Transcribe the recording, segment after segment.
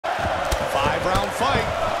fight.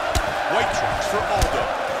 White trunks for Aldo.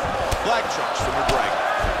 Black trunks for McGregor.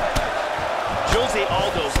 Jose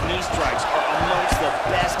Aldo's knee strikes are amongst the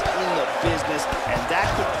best in the business, and that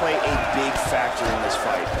could play a big factor in this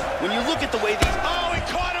fight. When you look at the way these... Oh, he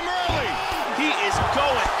caught him early! He is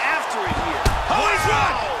going after it here. Oh, he's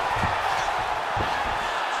run!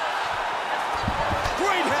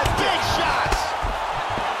 Great head kick. Big shots!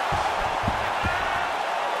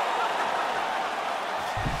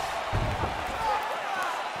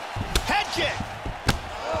 Head kick!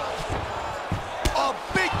 Oh,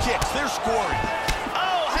 big kicks. They're scoring.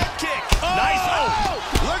 Oh, head kick! Oh, Nice! Oh!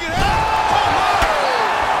 Look at that!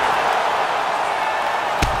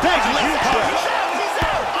 That's a huge He's left. out! He's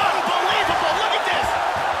out! Unbelievable! Look at this!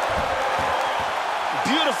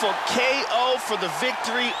 Beautiful KO for the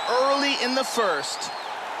victory early in the first.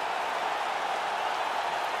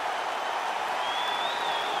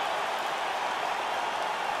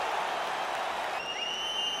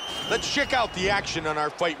 Let's check out the action on our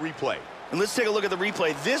fight replay. And let's take a look at the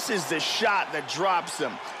replay. This is the shot that drops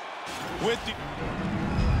him. With the...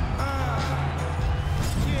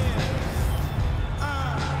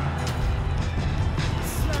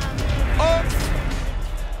 Oh!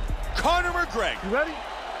 Conor McGregor. You ready?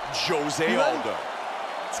 Jose You ready? Aldo.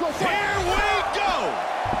 Let's go fight. Here we go!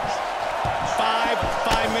 5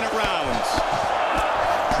 5-minute rounds.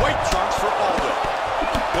 White trunks for Aldo.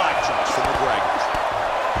 Black trunks for McGregor.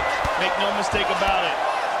 Make no mistake about it.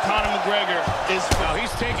 Conor McGregor is... Now he's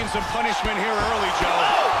taking some punishment here early, Joe.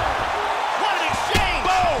 Oh! What an exchange!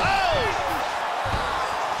 Boom! Oh!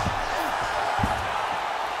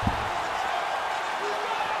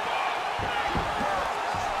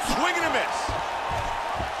 Swing and a miss.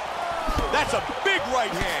 That's a big right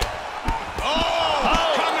hand.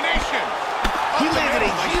 Oh! Combination. He Up landed and a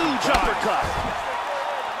in. huge Nice uppercut.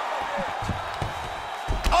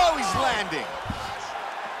 Oh, he's landing.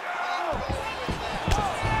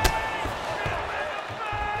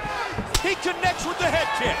 He connects with the head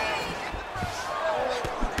kick.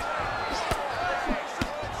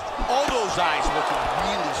 Aldo's eyes looking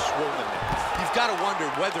really swollen there. You've got to wonder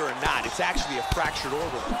whether or not it's actually a fractured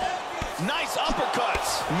orbital. Nice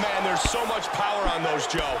uppercuts. Man, there's so much power on those,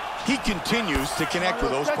 Joe. He continues to connect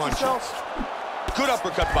with those punches. Good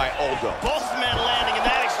uppercut by Aldo. Both men landing in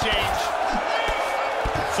that exchange.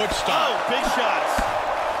 Foot stomp. Oh, big shots.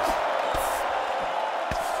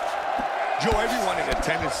 Joe, everyone in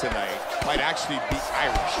attendance tonight might actually be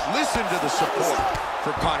Irish. Listen to the support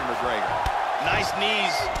for Conor McGregor. Nice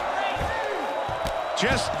knees.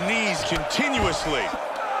 Just knees continuously.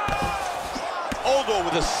 Aldo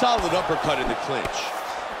with a solid uppercut in the clinch.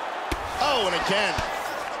 Oh, and again.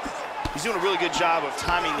 He's doing a really good job of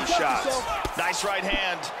timing these shots. Nice right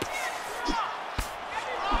hand.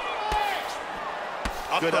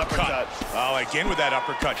 Good uppercut. Oh, again with that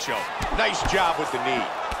uppercut, Joe. Nice job with the knee.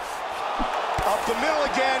 Up the middle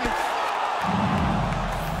again.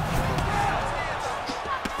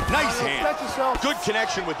 Nice hand. Good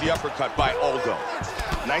connection with the uppercut by Aldo.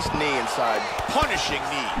 Nice knee inside. Punishing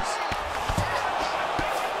knees.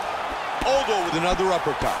 Aldo with another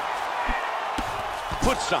uppercut.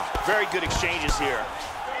 Foot stomp. Very good exchanges here.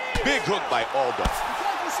 Big hook by Aldo.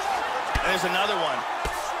 And there's another one.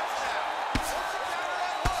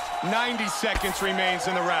 90 seconds remains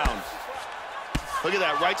in the round. Look at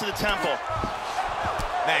that, right to the temple.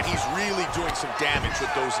 Man, he's really doing some damage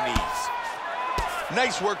with those knees.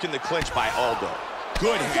 Nice work in the clinch by Aldo.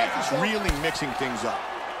 Good hands, really mixing things up.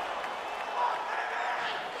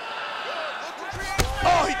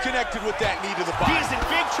 Oh, he connected with that knee to the body. He's in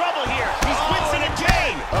big trouble here. He's wincing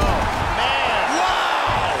again. Oh, man.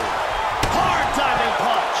 Wow! Hard diving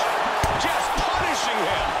punch. Just punishing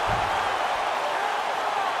him.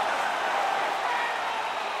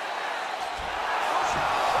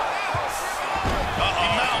 He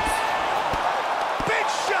mounts. Big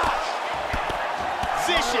shot!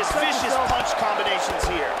 Vicious punch combinations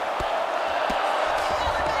here.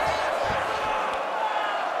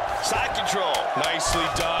 Side control. Nicely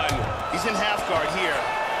done. He's in half guard here.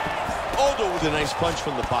 Aldo with a nice punch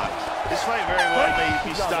from the bottom. This fight very well may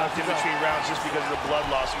be stopped in between rounds just because of the blood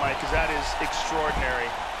loss, Mike, because that is extraordinary.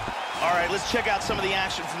 All right, let's check out some of the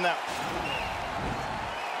action from that.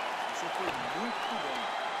 Você foi muito bem.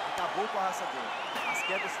 Acabou com a raça dele. As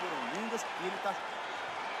quedas foram lindas e ele tá...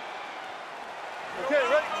 Okay,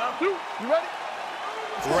 ready? Round two. You ready?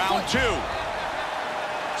 Round two.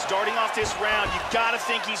 Starting off this round, you gotta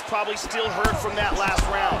think he's probably still hurt from that last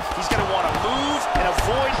round. He's gonna want to move and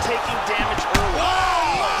avoid taking damage early.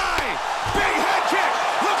 Oh, my! Big head kick!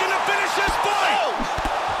 Looking to finish this fight! Oh!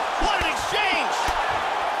 What an exchange!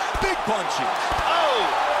 Big punches. Oh!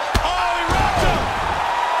 Oh, he wrapped him!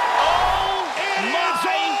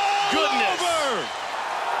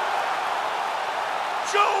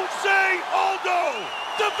 Jose Aldo,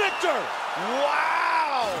 the victor.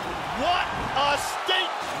 Wow! What a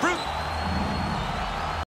state!